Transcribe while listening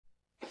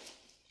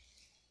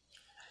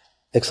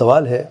ایک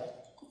سوال ہے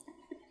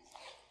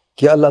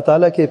کہ اللہ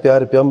تعالیٰ کے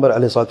پیارے پیغمبر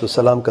علیہ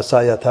السلام کا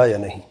سایہ تھا یا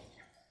نہیں؟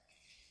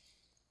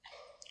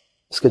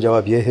 اس کا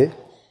جواب یہ ہے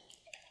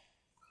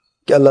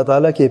کہ اللہ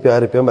تعالیٰ کے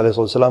پیارے پیغمبر علیہ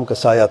السلام کا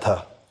سایہ تھا،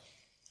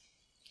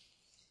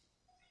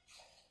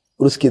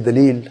 اور اس کی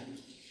دلیل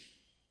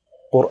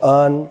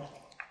قرآن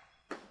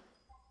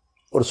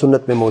اور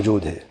سنت میں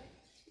موجود ہے۔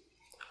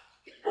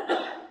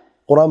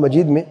 قرآن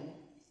مجید میں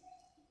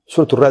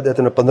سورۃ الرعد آیت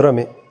نمبر 15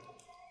 میں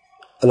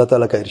اللہ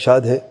تعالیٰ کا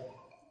ارشاد ہے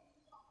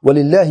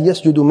وَلِلَّهِ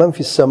يَسْجُدُ مَنْ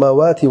فِي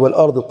السَّمَاوَاتِ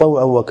وَالْأَرْضِ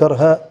طَوْعًا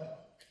وَكَرْهًا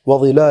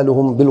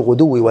وَظِلَالُهُمْ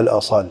بِالْغُدُوِّ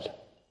وَالْآصَالِ،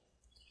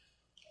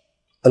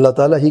 اللہ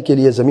تعالیٰ ہی کے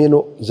لیے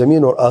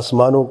زمین اور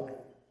آسمانوں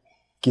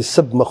کی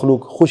سب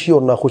مخلوق خوشی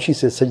اور ناخوشی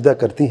سے سجدہ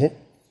کرتی ہیں،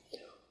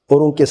 اور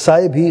ان کے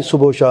سائے بھی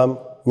صبح و شام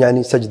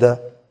یعنی سجدہ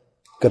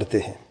کرتے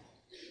ہیں۔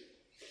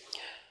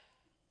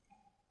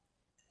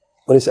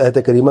 اور اس آیت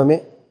کریمہ میں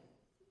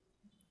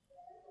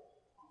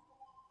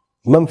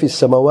من فی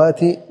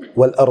السماوات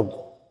والارض،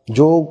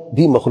 جو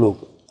بھی مخلوق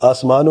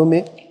آسمانوں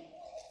میں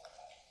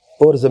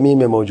اور زمین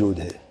میں موجود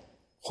ہے،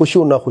 خوشی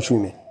و ناخوشی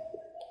میں،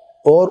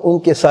 اور ان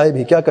کے سائے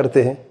بھی کیا کرتے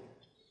ہیں؟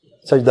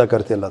 سجدہ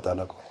کرتے ہیں اللہ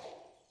تعالیٰ کو۔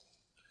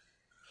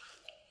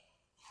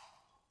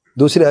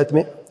 دوسری آیت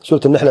میں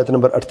سورۃ النحل آیت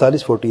نمبر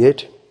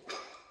 48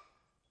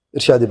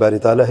 ارشاد باری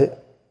تعالیٰ ہے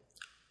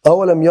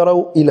اولم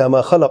يروا الى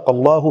ما خلق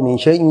الله من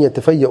شيء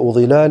يتفيأ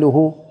ظلاله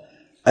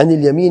عن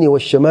اليمين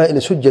والشمائل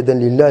سجدا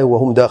لله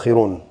وهم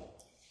داخرون،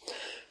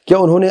 کیا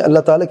انہوں نے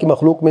اللہ تعالیٰ کی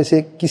مخلوق میں سے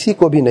کسی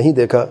کو بھی نہیں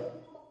دیکھا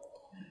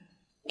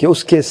کہ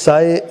اس کے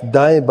سائے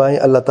دائیں بائیں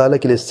اللہ تعالیٰ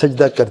کے لیے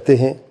سجدہ کرتے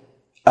ہیں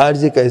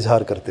عاجزی کا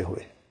اظہار کرتے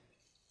ہوئے؟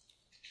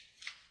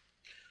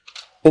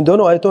 ان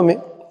دونوں آیتوں میں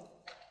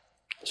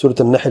سورۃ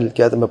النحل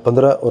کی آیت نمبر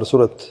 15 اور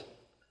سورۃ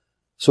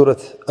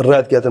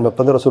الرعد کی آیت نمبر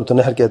 15 اور سورۃ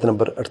النحل کی آیت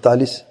نمبر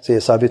 48 سے یہ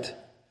ثابت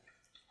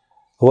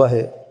ہوا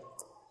ہے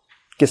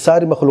کہ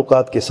ساری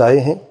مخلوقات کے سائے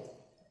ہیں،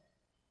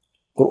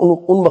 اور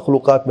ان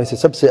مخلوقات میں سے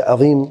سب سے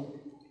عظیم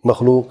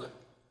مخلوق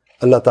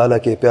اللہ تعالیٰ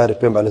کے پیارے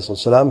پیغمبر علیہ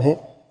السلام ہیں،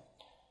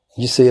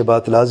 جس سے یہ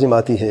بات لازم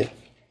آتی ہے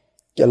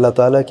کہ اللہ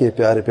تعالیٰ کے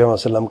پیارے پیغمبر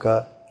علیہ السلام کا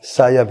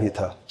سایہ بھی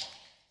تھا،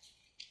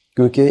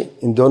 کیونکہ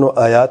ان دونوں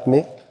آیات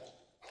میں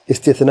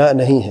استثناء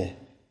نہیں ہے۔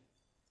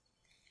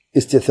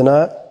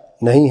 استثناء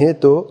نہیں ہے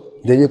تو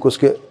دیکھیے کہ اس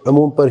کے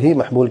عموم پر ہی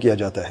محمول کیا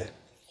جاتا ہے۔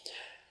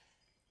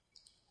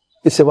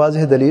 اس سے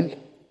واضح دلیل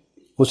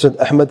مسند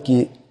احمد کی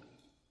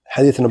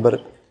حدیث نمبر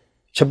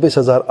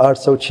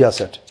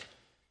 26,866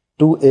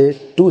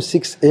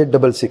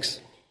 26866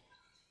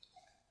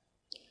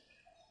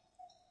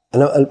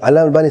 علامہ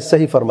البانی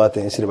صحیح فرماتے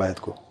ہیں اس روایت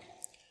کو۔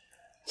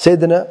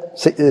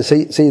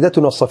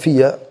 سیدتنا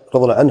صفیہ رضی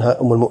اللہ عنہا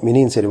ام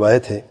المؤمنین سے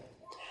روایت ہے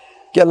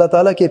کہ اللہ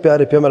تعالیٰ کے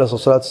پیارے پیغمبر علیہ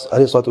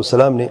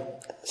السلام نے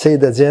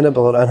سیدہ زینب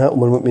رضی اللہ عنہا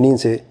ام المؤمنین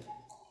سے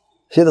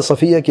سیدہ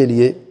صفیہ کے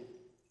لیے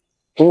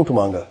اونٹ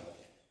مانگا،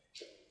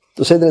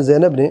 تو سیدہ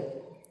زینب نے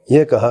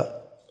یہ کہا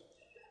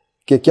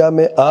کہ کیا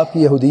میں آپ کی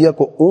یہودیہ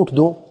کو اونٹ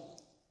دوں،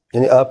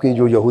 یعنی آپ کی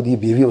جو یہودی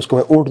بیوی اس کو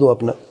میں اونٹ دوں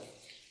اپنا؟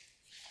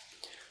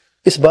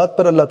 اس بات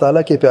پر اللہ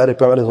تعالیٰ کے پیارے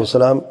پیغمبر علیہ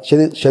السلام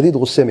شدید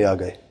غصے میں آ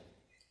گئے۔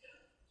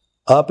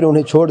 آپ نے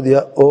انہیں چھوڑ دیا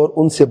اور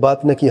ان سے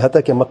بات نہ کی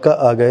حتیٰ کہ مکہ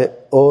آ گئے،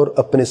 اور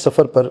اپنے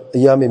سفر پر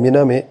ایام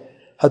منی میں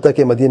حتیٰ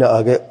کہ مدینہ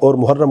آ گئے، اور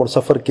محرم اور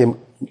سفر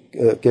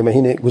کے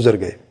مہینے گزر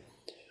گئے،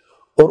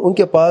 اور ان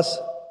کے پاس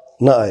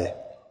نہ آئے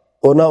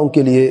اور نہ ان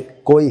کے لیے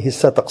کوئی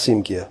حصہ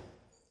تقسیم کیا۔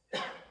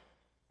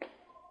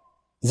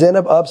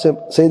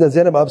 سیدہ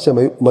زینب آپ سے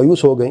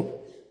مایوس ہو گئیں۔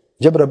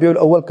 جب ربیع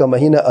الاول کا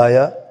مہینہ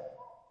آیا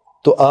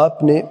تو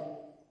آپ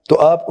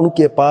ان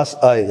کے پاس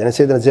آئے، یعنی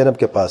سیدہ زینب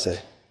کے پاس آئے۔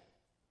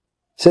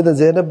 سیدہ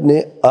زینب نے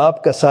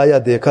آپ کا سایہ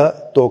دیکھا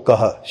تو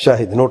کہا،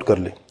 شاہد نوٹ کر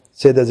لیں،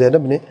 سیدہ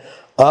زینب نے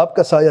آپ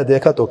کا سایہ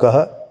دیکھا تو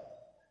کہا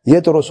یہ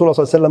تو رسول اللہ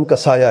صلی اللہ علیہ وسلم کا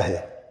سایہ ہے،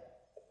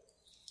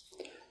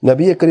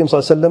 نبی کریم صلی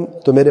اللہ علیہ وسلم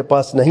تو میرے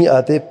پاس نہیں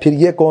آتے، پھر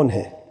یہ کون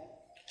ہے؟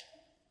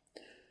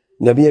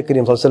 نبی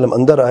کریم صلی اللہ علیہ وسلم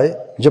اندر آئے،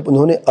 جب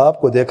انہوں نے آپ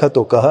کو دیکھا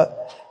تو کہا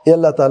اے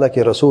اللہ تعالیٰ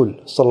کے رسول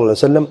صلی اللہ علیہ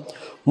وسلم،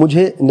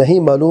 مجھے نہیں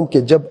معلوم کہ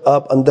جب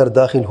آپ اندر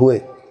داخل ہوئے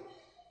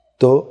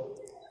تو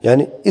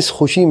یعنی اس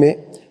خوشی میں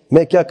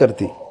میں کیا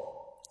کرتی؟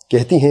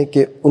 کہتی ہیں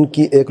کہ ان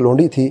کی ایک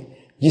لونڈی تھی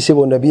جسے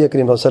وہ نبی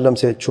کریم صلی اللہ علیہ وسلم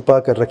سے چھپا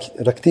کر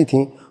رکھتی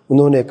تھیں،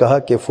 انہوں نے کہا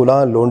کہ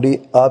فلاں لونڈی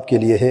آپ کے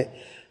لیے ہے۔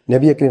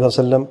 نبی کریم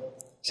صلی اللہ علیہ وسلم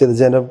سیدہ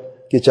زینب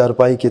کی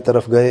چارپائی کی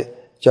طرف گئے،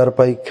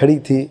 چارپائی کھڑی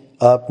تھی،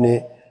 آپ نے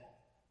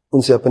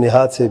ان سے اپنے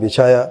ہاتھ سے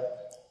بچھایا،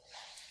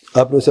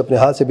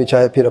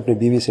 پھر اپنی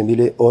بیوی سے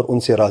ملے اور ان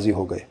سے راضی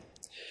ہو گئے۔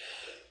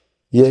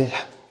 یہ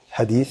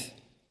حدیث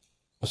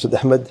مسند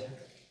احمد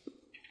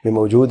میں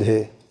موجود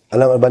ہے،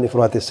 علامہ البانی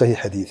فرماتے صحیح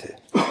حدیث ہے،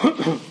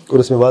 اور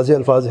اس میں واضح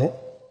الفاظ ہیں۔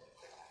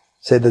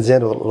 سیدہ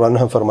زینب رضی اللہ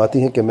عنہا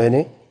فرماتی ہیں کہ میں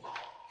نے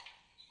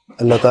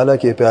اللہ تعالیٰ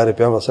کے پیارے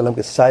پیغمبر صلی اللہ علیہ وسلم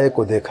کے سائے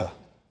کو دیکھا۔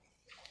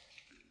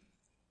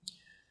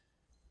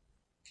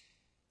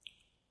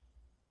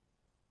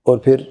 اور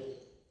پھر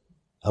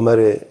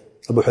ہمارے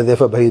ابو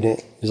حذیفہ بھائی نے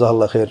جزاہ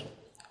اللہ خیر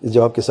اس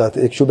جواب کے ساتھ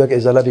ایک شبہ کا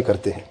ازالہ بھی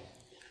کرتے ہیں،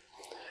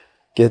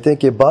 کہتے ہیں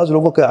کہ بعض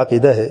لوگوں کا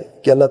عقیدہ ہے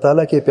کہ اللہ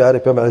تعالیٰ کے پیارے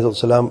پیغمبر علیہ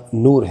السلام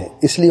نور ہیں،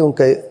 اس لیے ان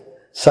کا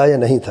سایہ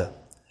نہیں تھا،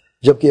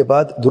 جبکہ یہ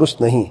بات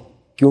درست نہیں،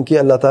 کیونکہ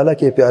اللہ تعالیٰ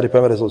کے پیارے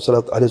پیغمبر صلی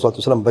اللہ علیہ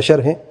وسلم بشر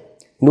ہیں،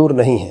 نور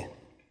نہیں ہیں۔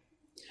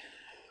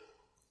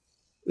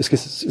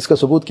 اس کا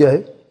ثبوت کیا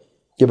ہے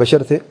کہ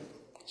بشر تھے؟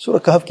 سورہ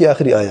کہف کی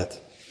آخری آیت،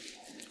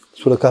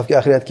 سورہ کہف کی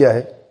آخری آیت کیا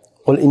ہے؟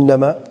 قل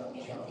انما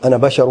انا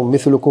بشر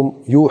مثلکم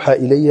یوحى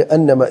الی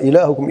انما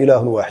الہکم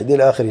الہ واحد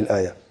الى آخر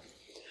الآیہ۔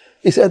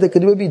 اس آیت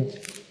کریمہ بھی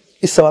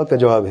اس سوال کا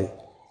جواب ہے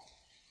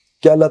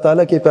کہ اللہ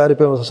تعالیٰ کے پیارے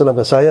پیغمبر صلی اللہ علیہ وسلم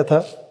کا سایہ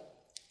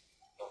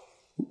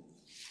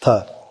تھا۔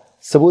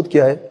 ثبوت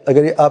کیا ہے؟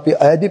 اگر آپ یہ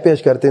آیت بھی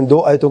پیش کرتے ہیں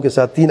 2 آیتوں کے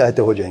ساتھ 3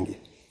 آیتیں ہو جائیں گی۔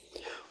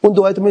 ان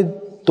 2 آیتوں میں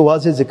تو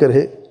واضح ذکر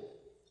ہے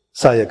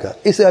سایہ کا،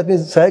 اس آیت میں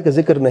سایہ کا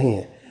ذکر نہیں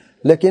ہے،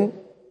 لیکن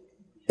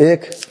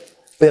ایک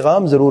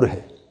پیغام ضرور ہے،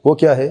 وہ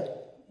کیا ہے؟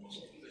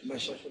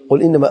 قل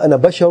انما انا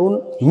بشر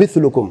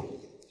مثلکم،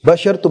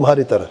 بشر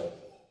تمہاری طرح،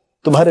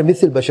 تمہارے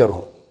مثل بشر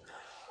ہوں،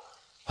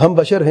 ہم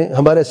بشر ہیں،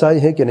 ہمارے سائے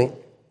ہیں کہ نہیں؟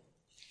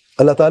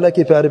 اللہ تعالیٰ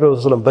کے پیارے پیغمبر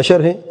صلی اللہ علیہ وسلم بشر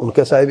ہیں، ان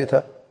کا سائے بھی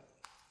تھا،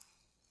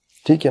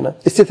 ٹھیک ہے نا؟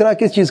 استثناء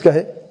کس چیز کا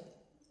ہے؟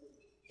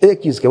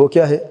 ایک چیز کا، وہ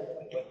کیا ہے؟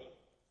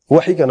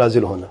 وحی کا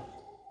نازل ہونا،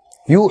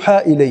 یوحى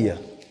الی،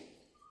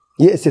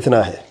 یہ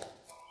استثناء ہے،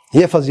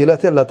 یہ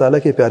فضیلت ہے اللہ تعالیٰ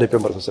کے پیارے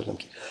پیغمبر صلی اللہ علیہ وسلم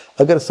کی۔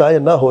 اگر سایہ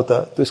نہ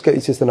ہوتا تو اس کا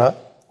استثناء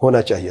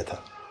ہونا چاہیے تھا۔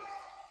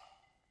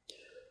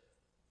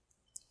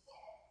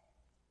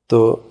 تو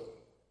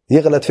یہ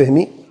غلط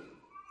فہمی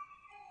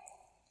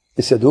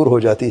اس سے دور ہو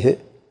جاتی ہے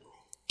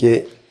کہ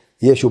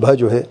یہ شبہ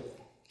جو ہے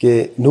کہ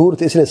نور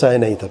تھے اس لیے سایہ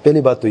نہیں تھا۔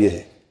 پہلی بات تو یہ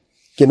ہے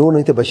کہ نور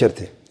نہیں تھے، بشر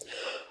تھے۔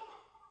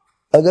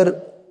 اگر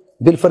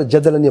بالفرض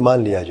جدلاً یہ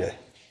مان لیا جائے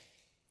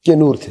کہ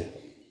نور تھے،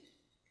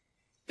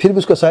 پھر بھی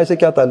اس کا سایہ سے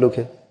کیا تعلق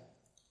ہے؟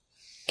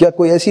 کیا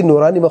کوئی ایسی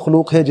نورانی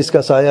مخلوق ہے جس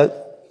کا سایہ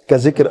کا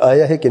ذکر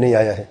آیا ہے کہ نہیں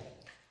آیا ہے؟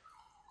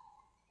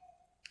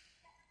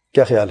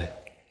 کیا خیال ہے؟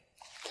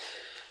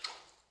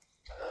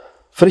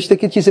 فرشتے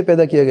کس چیز سے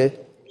پیدا کیے گئے؟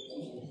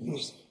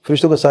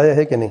 فرشتوں کا سایہ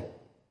ہے کہ نہیں؟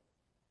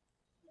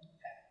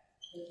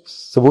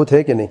 ثبوت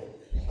ہے کہ نہیں؟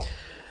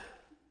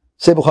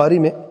 صحیح بخاری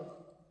میں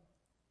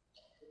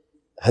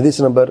حدیث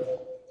نمبر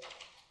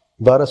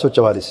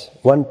 1244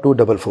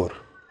 1244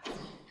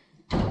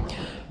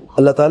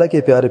 اللہ تعالیٰ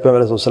کے پیارے پیغمبر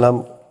علیہ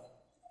السلام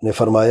نے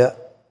فرمایا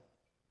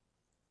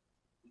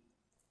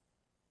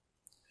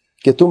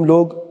کہ تم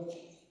لوگ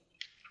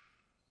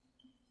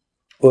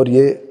اور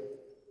یہ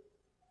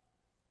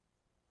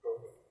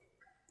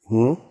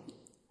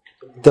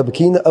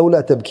تبکین اولا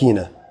تبکین،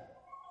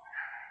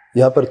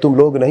 یہاں پر تم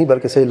لوگ نہیں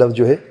بلکہ صحیح لفظ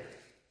جو ہے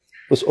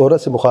اس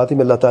عورت سے مخاطب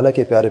اللہ تعالیٰ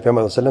کے پیارے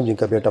پیغمبر صلی اللہ علیہ وسلم جن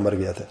کا بیٹا مر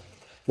گیا تھا،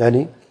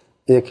 یعنی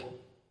ایک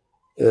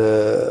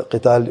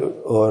قتال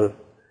اور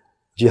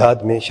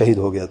جہاد میں شہید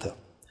ہو گیا تھا۔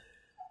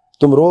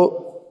 تم رو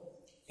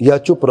یا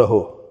چپ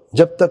رہو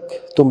جب تک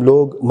تم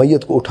لوگ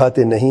میت کو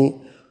اٹھاتے نہیں،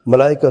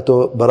 ملائکہ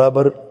تو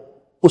برابر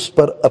اس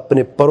پر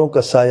اپنے پروں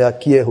کا سایہ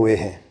کیے ہوئے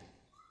ہیں۔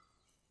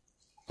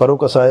 پروں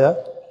کا سایہ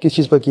کس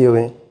چیز پر کیے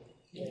ہوئے ہیں؟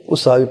 اس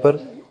صحابی پر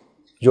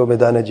جو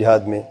میدان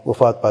جہاد میں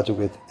وفات پا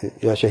چکے تھے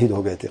یا شہید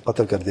ہو گئے تھے،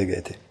 قتل کر دیے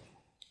گئے تھے۔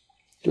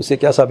 تو اس سے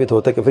کیا ثابت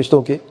ہوتا ہے کہ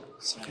فرشتوں کے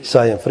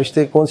سایہ،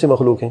 فرشتے کون سی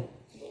مخلوق ہیں؟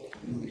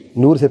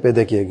 نور سے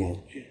پیدا کیے گئے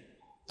ہیں۔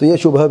 تو یہ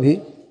شبہ بھی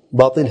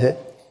باطل ہے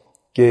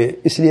کہ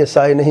اس لیے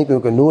سایہ نہیں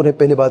کیونکہ نور ہے۔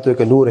 پہلی بات تو ہے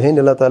کہ نور ہیں،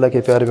 اللہ تعالیٰ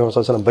کے پیارے پیغمبر صلی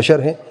اللہ علیہ وسلم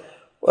بشر ہیں،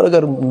 اور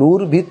اگر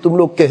نور بھی تم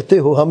لوگ کہتے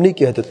ہو، ہم نہیں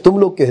کہتے، تم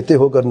لوگ کہتے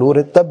ہو اگر نور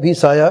ہے، تب بھی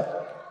سایہ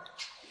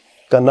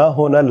کا نہ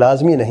ہونا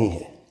لازمی نہیں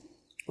ہے،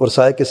 اور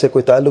سایہ کے سے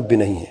کوئی تعلق بھی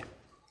نہیں ہے۔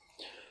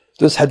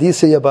 تو اس حدیث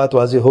سے یہ بات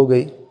واضح ہو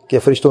گئی کہ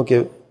فرشتوں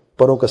کے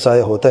پروں کا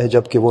سایہ ہوتا ہے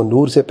جبکہ وہ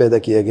نور سے پیدا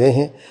کیے گئے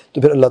ہیں،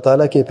 تو پھر اللہ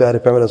تعالیٰ کے پیارے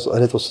پیغمبر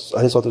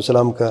علیہ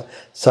السلام کا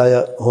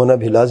سایہ ہونا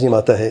بھی لازم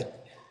آتا ہے۔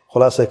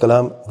 خلاصہ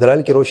کلام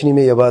دلائل کی روشنی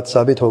میں یہ بات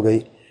ثابت ہو گئی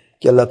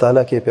کہ اللہ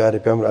تعالیٰ کے پیارے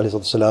پیغمبر علیہ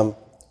السلام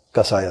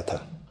کا سایہ تھا۔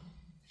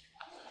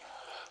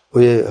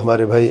 وہ یہ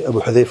ہمارے بھائی ابو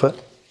حذیفہ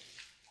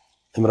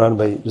عمران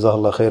بھائی جزاہ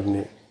اللہ خیر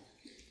نے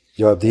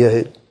جواب دیا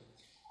ہے۔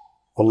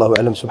 واللہ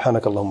اعلم،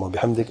 سبحانک اللہم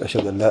وبحمدک،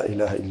 اشہد ان لا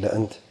الہ الا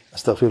انت،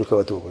 استغفرک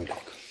واتوب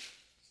الیک۔